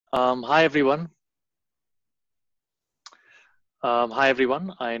Hi everyone. Hi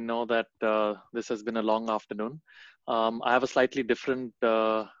everyone. I know that this has been a long afternoon. I have a slightly different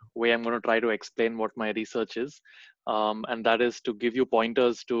way I'm going to try to explain what my research is, and that is to give you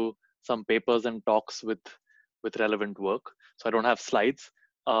pointers to some papers and talks with relevant work. So I don't have slides.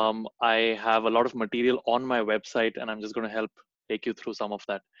 I have a lot of material on my website, and I'm just going to help take you through some of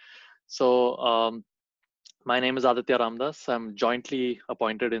that. So my name is Aditya Ramdas. I'm jointly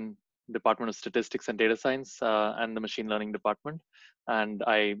appointed in Department of Statistics and Data Science and the Machine Learning Department, and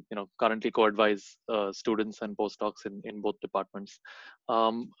I, currently co-advise students and postdocs in both departments.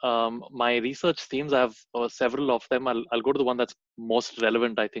 My research themes, I have several of them. I'll go to the one that's most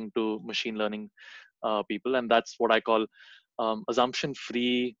relevant, I think, to machine learning people, and that's what I call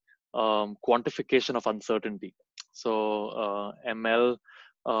assumption-free quantification of uncertainty. So ML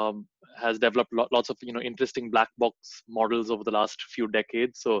has developed lots of interesting black box models over the last few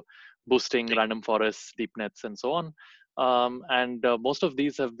decades. So boosting random forests, deep nets, and so on. And most of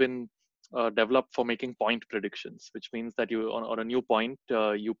these have been developed for making point predictions, which means that you on a new point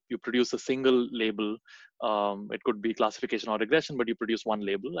you produce a single label. It could be classification or regression, but you produce one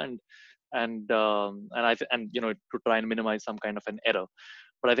label, and to try and minimize some kind of an error.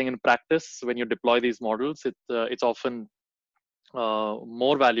 But I think in practice, when you deploy these models, it's often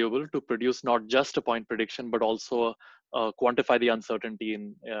more valuable to produce not just a point prediction, but also quantify the uncertainty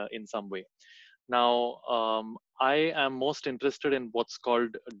in some way. Now, I am most interested in what's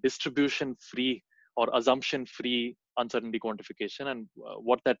called distribution-free or assumption-free uncertainty quantification, and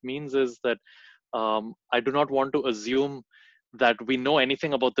what that means is that I do not want to assume that we know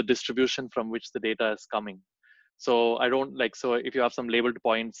anything about the distribution from which the data is coming. So I don't like, so if you have some labeled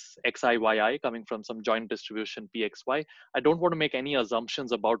points xi, yi coming from some joint distribution pxy, I don't want to make any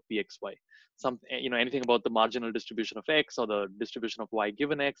assumptions about pxy. Anything about the marginal distribution of x or the distribution of y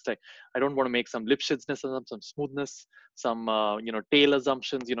given x. I don't want to make some Lipschitzness assumptions, some smoothness, some tail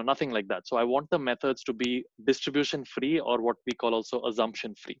assumptions, nothing like that. So I want the methods to be distribution free, or what we call also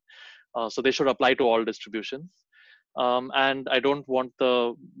assumption free. So they should apply to all distributions. And I don't want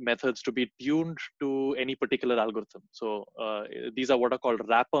the methods to be tuned to any particular algorithm. So these are what are called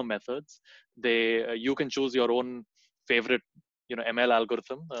wrapper methods. You can choose your own favorite, ML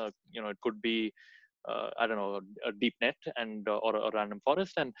algorithm. It could be I don't know, a deep net and or a random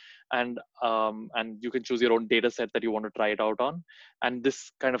forest, and you can choose your own data set that you want to try it out on. And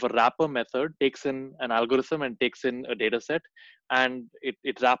this kind of a wrapper method takes in an algorithm and takes in a data set, and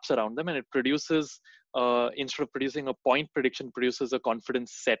it wraps around them, and it produces instead of producing a point prediction, produces a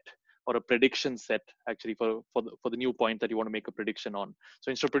confidence set or a prediction set, actually, for the new point that you want to make a prediction on.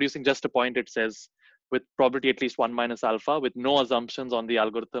 So instead of producing just a point, it says with probability at least 1 minus alpha, with no assumptions on the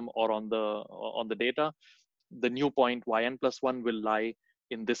algorithm or on the data, the new point yn plus 1 will lie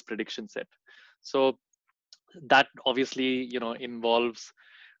in this prediction set. So that obviously involves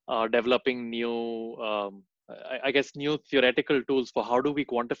developing new I guess new theoretical tools for how do we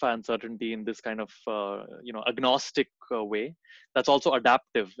quantify uncertainty in this kind of agnostic way. That's also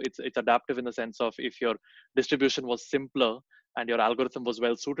adaptive. It's adaptive in the sense of, if your distribution was simpler and your algorithm was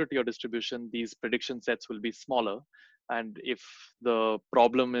well suited to your distribution, these prediction sets will be smaller. And if the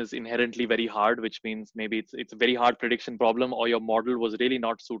problem is inherently very hard, which means maybe it's a very hard prediction problem, or your model was really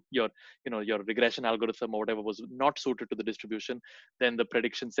not suit your your regression algorithm or whatever was not suited to the distribution, then the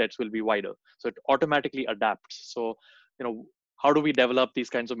prediction sets will be wider. So it automatically adapts. So how do we develop these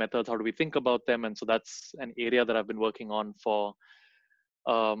kinds of methods? How do we think about them? And so that's an area that I've been working on for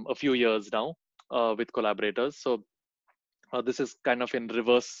a few years now with collaborators. So this is kind of in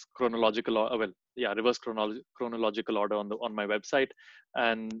reverse chronological, reverse chronological order on my website,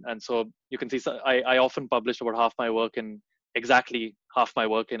 and so you can see. So I often publish about half my work in exactly half my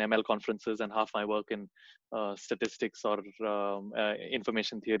work in ML conferences and half my work in statistics or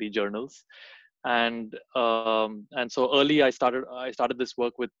information theory journals. And so early I started this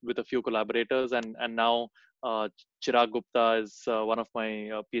work with a few collaborators, and now Chirag Gupta is one of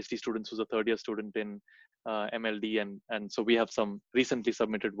my PhD students who's a third year student in MLD, and so we have some recently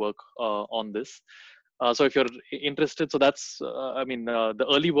submitted work on this. So if you're interested, so that's the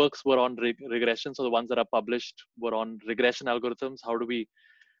early works were on regression. So the ones that are published were on regression algorithms. How do we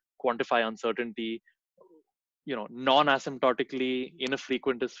quantify uncertainty, non-asymptotically, in a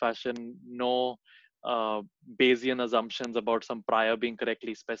frequentist fashion, no Bayesian assumptions about some prior being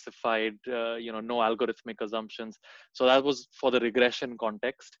correctly specified, no algorithmic assumptions. So that was for the regression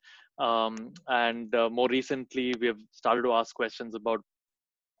context. And more recently, we have started to ask questions about,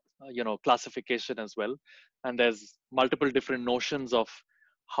 classification as well. And there's multiple different notions of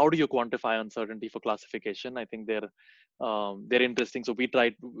how do you quantify uncertainty for classification. I think they're interesting. So we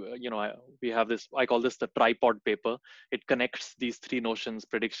tried, we have this, I call this the tripod paper. It connects these three notions: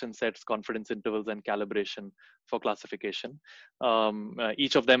 prediction sets, confidence intervals, and calibration for classification.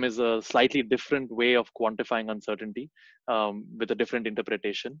 Each of them is a slightly different way of quantifying uncertainty, with a different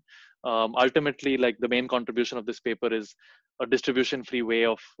interpretation. Ultimately, like, the main contribution of this paper is a distribution free way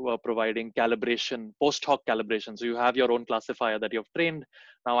of providing calibration, post hoc calibration. So you have your own classifier that you've trained.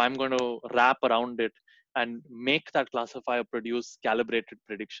 Now I'm going to wrap around it and make that classifier produce calibrated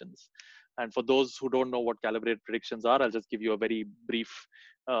predictions. And for those who don't know what calibrated predictions are, I'll just give you a very brief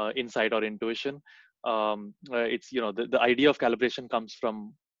insight or intuition. It's, the idea of calibration comes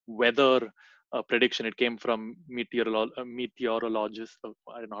from weather prediction. It came from meteorologists.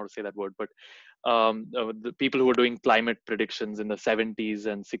 I don't know how to say that word, but the people who were doing climate predictions in the 70s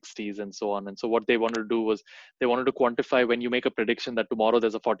and 60s and so on. And so what they wanted to do was they wanted to quantify, when you make a prediction that tomorrow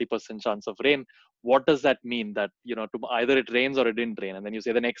there's a 40% chance of rain, what does that mean? That, either it rains or it didn't rain. And then you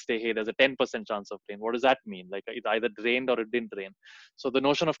say the next day, hey, there's a 10% chance of rain. What does that mean? Like, it either rained or it didn't rain. So the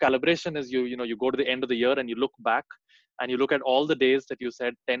notion of calibration is you go to the end of the year and you look back and you look at all the days that you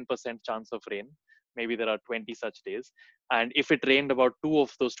said 10% chance of rain. Maybe there are 20 such days. And if it rained about 2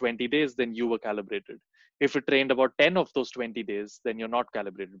 of those 20 days, then you were calibrated. If it rained about 10 of those 20 days, then you're not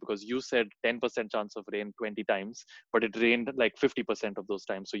calibrated, because you said 10% chance of rain 20 times, but it rained like 50% of those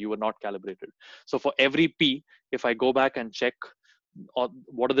times. So you were not calibrated. So for every P, if I go back and check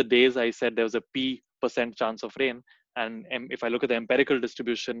what are the days I said there was a P% chance of rain, and if I look at the empirical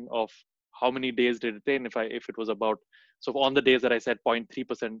distribution of how many days did it rain, if it was about, so on the days that I said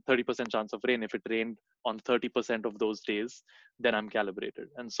 0.3%, 30% chance of rain, if it rained on 30% of those days, then I'm calibrated.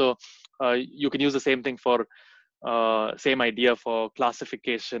 And so you can use the same thing for same idea for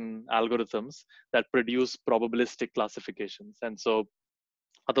classification algorithms that produce probabilistic classifications. And so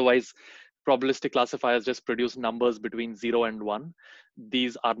otherwise, probabilistic classifiers just produce numbers between 0 and 1.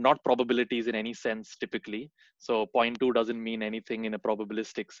 These are not probabilities in any sense typically. So zero point 0.2 doesn't mean anything in a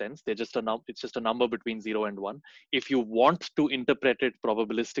probabilistic sense. They're just it's just a number between 0 and 1. If you want to interpret it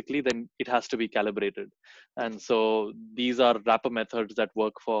probabilistically, then it has to be calibrated. And so these are wrapper methods that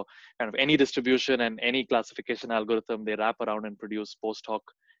work for kind of any distribution and any classification algorithm. They wrap around and produce post hoc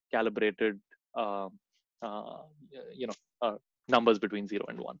calibrated uh, uh, you know, numbers between 0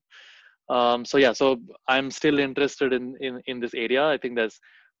 and 1. So yeah, so I'm still interested in this area. I think there's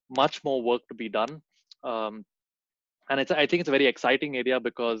much more work to be done, and I think it's a very exciting area,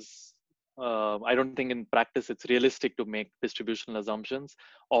 because I don't think in practice it's realistic to make distributional assumptions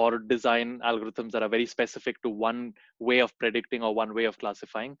or design algorithms that are very specific to one way of predicting or one way of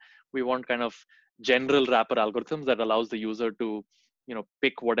classifying. We want kind of general wrapper algorithms that allows the user to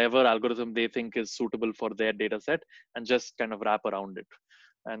pick whatever algorithm they think is suitable for their data set and just kind of wrap around it.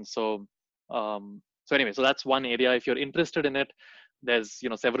 And so anyway, so that's one area. If you're interested in it, there's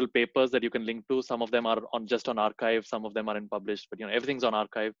several papers that you can link to. Some of them are on archive, some of them are in published, but everything's on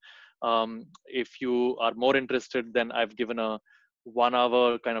archive. If you are more interested, then I've given a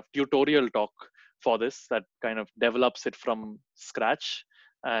 1-hour kind of tutorial talk for this that kind of develops it from scratch,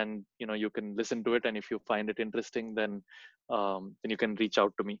 and you can listen to it, and if you find it interesting, then you can reach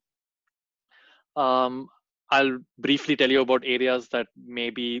out to me. I'll briefly tell you about areas that may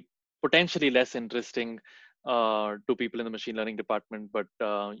be potentially less interesting to people in the machine learning department, but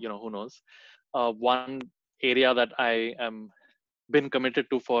who knows. One area that I am been committed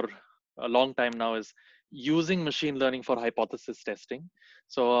to for a long time now is using machine learning for hypothesis testing.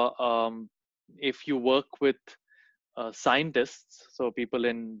 So if you work with scientists, so people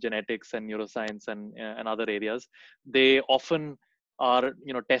in genetics and neuroscience and other areas, they often are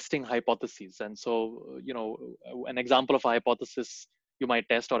testing hypotheses. And so an example of a hypothesis you might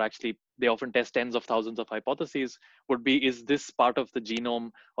test, or actually they often test tens of thousands of hypotheses, would be, is this part of the genome,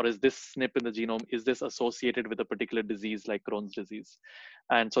 or is this SNP in the genome, is this associated with a particular disease like Crohn's disease?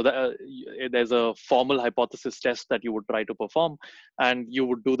 And so there's a formal hypothesis test that you would try to perform, and you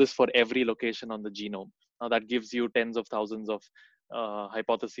would do this for every location on the genome. Now that gives you tens of thousands of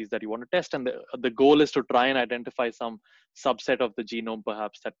hypotheses that you want to test, and the goal is to try and identify some subset of the genome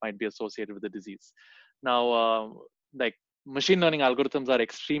perhaps that might be associated with the disease. Now, like, machine learning algorithms are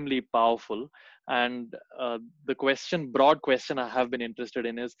extremely powerful, and the broad question I have been interested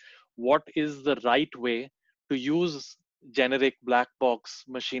in is, what is the right way to use generic black box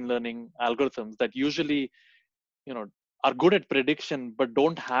machine learning algorithms that usually are good at prediction but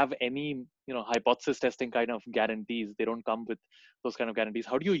don't have any hypothesis testing kind of guarantees? They don't come with those kind of guarantees.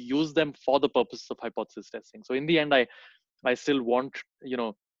 How do you use them for the purpose of hypothesis testing? So in the end, I still want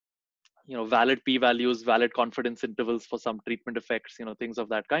valid p-values, valid confidence intervals for some treatment effects, things of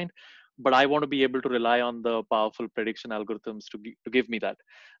that kind. but I want to be able to rely on the powerful prediction algorithms to give me that.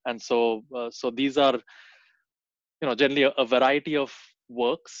 And so these are, generally a variety of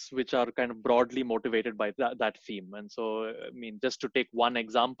works which are kind of broadly motivated by that theme. And so, I mean, just to take one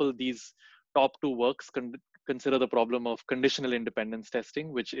example, these top two works consider the problem of conditional independence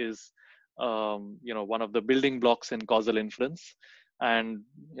testing, which is, one of the building blocks in causal inference. And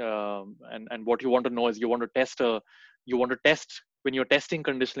and what you want to know is you want to test when you're testing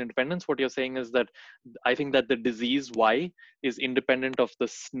conditional independence. What you're saying is that I think that the disease Y is independent of the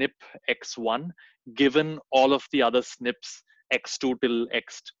SNP X1 given all of the other SNPs X2 till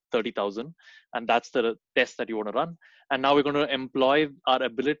X 30,000. And that's the test that you want to run. And now we're going to employ our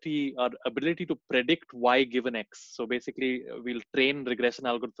ability to predict Y given X. So basically, we'll train regression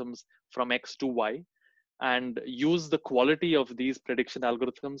algorithms from X to Y and use the quality of these prediction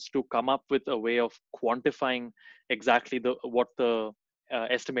algorithms to come up with a way of quantifying exactly what the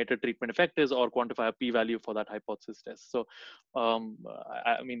estimated treatment effect is, or quantify a p-value for that hypothesis test. So,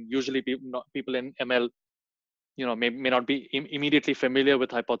 I mean, usually people in ML, may not be immediately familiar with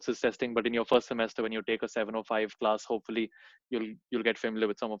hypothesis testing, but in your first semester, when you take a 705 class, hopefully you'll get familiar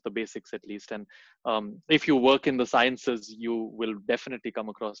with some of the basics at least. And if you work in the sciences, you will definitely come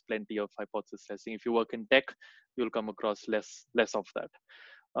across plenty of hypothesis testing. If you work in tech, you'll come across less of that.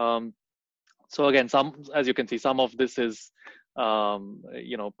 So again, as you can see, some of this is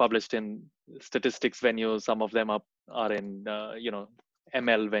published in statistics venues. Some of them are in ML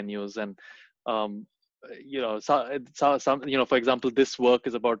venues. And some, for example, this work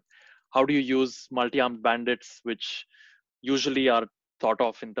is about how do you use multi-armed bandits, which usually are thought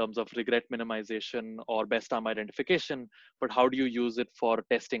of in terms of regret minimization or best arm identification, but how do you use it for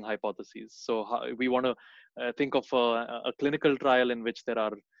testing hypotheses? So we want to think of a clinical trial in which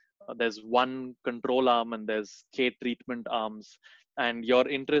there's one control arm and there's K treatment arms, and your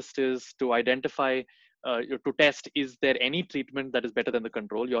interest is to identify to test, is there any treatment that is better than the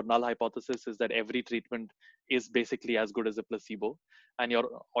control? Your null hypothesis is that every treatment is basically as good as a placebo. And your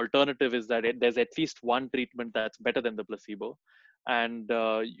alternative is that there's at least one treatment that's better than the placebo. And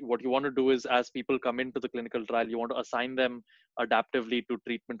what you want to do is, as people come into the clinical trial, you want to assign them adaptively to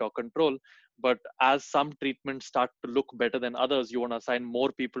treatment or control. But as some treatments start to look better than others, you want to assign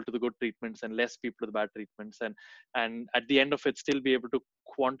more people to the good treatments and less people to the bad treatments. And at the end of it, still be able to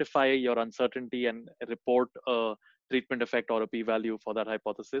quantify your uncertainty and report a treatment effect or a p-value for that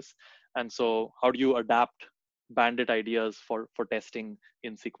hypothesis. And so how do you adapt bandit ideas for testing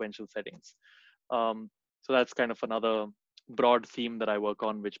in sequential settings? So that's kind of another broad theme that I work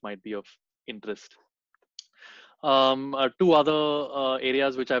on, which might be of interest. Two other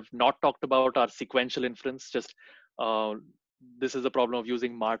areas which I've not talked about are sequential inference. Just this is a problem of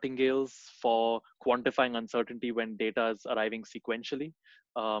using martingales for quantifying uncertainty when data is arriving sequentially.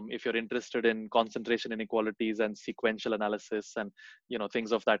 If you're interested in concentration inequalities and sequential analysis and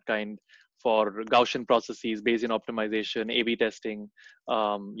things of that kind for Gaussian processes, Bayesian optimization, A/B testing,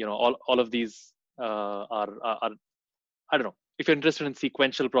 all of these are I don't know. If you're interested in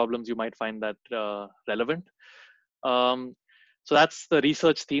sequential problems, you might find that relevant. So that's the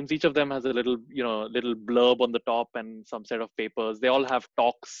research themes. Each of them has a little blurb on the top and some set of papers. They all have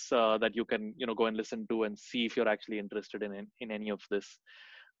talks that you can, go and listen to and see if you're actually interested in any of this.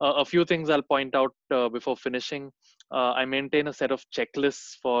 A few things I'll point out before finishing. I maintain a set of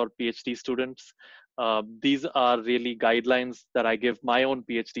checklists for PhD students. These are really guidelines that I give my own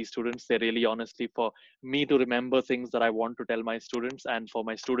PhD students. They're really honestly for me to remember things that I want to tell my students, and for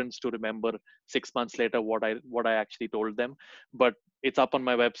my students to remember 6 months later what I actually told them. But it's up on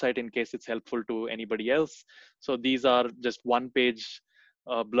my website in case it's helpful to anybody else. So these are just one-page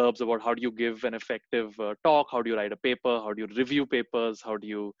blurbs about how do you give an effective talk, how do you write a paper, how do you review papers, how do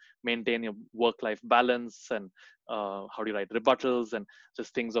you maintain your work-life balance, and how do you write rebuttals, and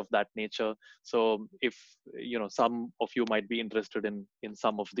just things of that nature. So if some of you might be interested in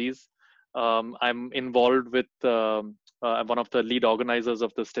some of these. I'm involved with I'm one of the lead organizers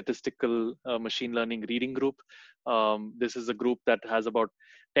of the statistical machine learning reading group. This is a group that has about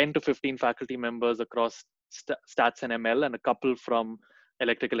 10 to 15 faculty members across stats and ML, and a couple from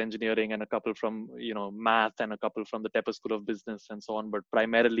electrical engineering, and a couple from math, and a couple from the Tepper School of Business, and so on, but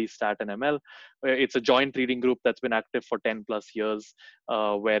primarily stat and ML. It's a joint reading group that's been active for 10 plus years,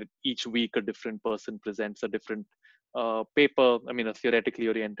 where each week a different person presents a different paper, a theoretically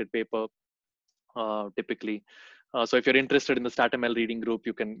oriented paper, typically. So if you're interested in the StatML reading group,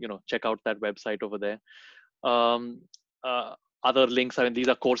 you can check out that website over there. Other links, these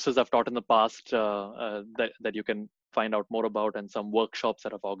are courses I've taught in the past that you can find out more about, and some workshops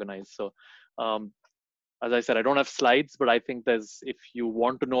that I've organized. So as I said, I don't have slides, but I think if you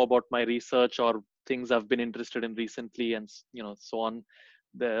want to know about my research or things I've been interested in recently, and so on,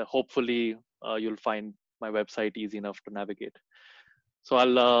 hopefully you'll find my website easy enough to navigate. So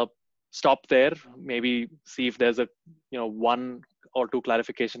I'll stop there. Maybe see if there's one or two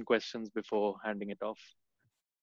clarification questions before handing it off.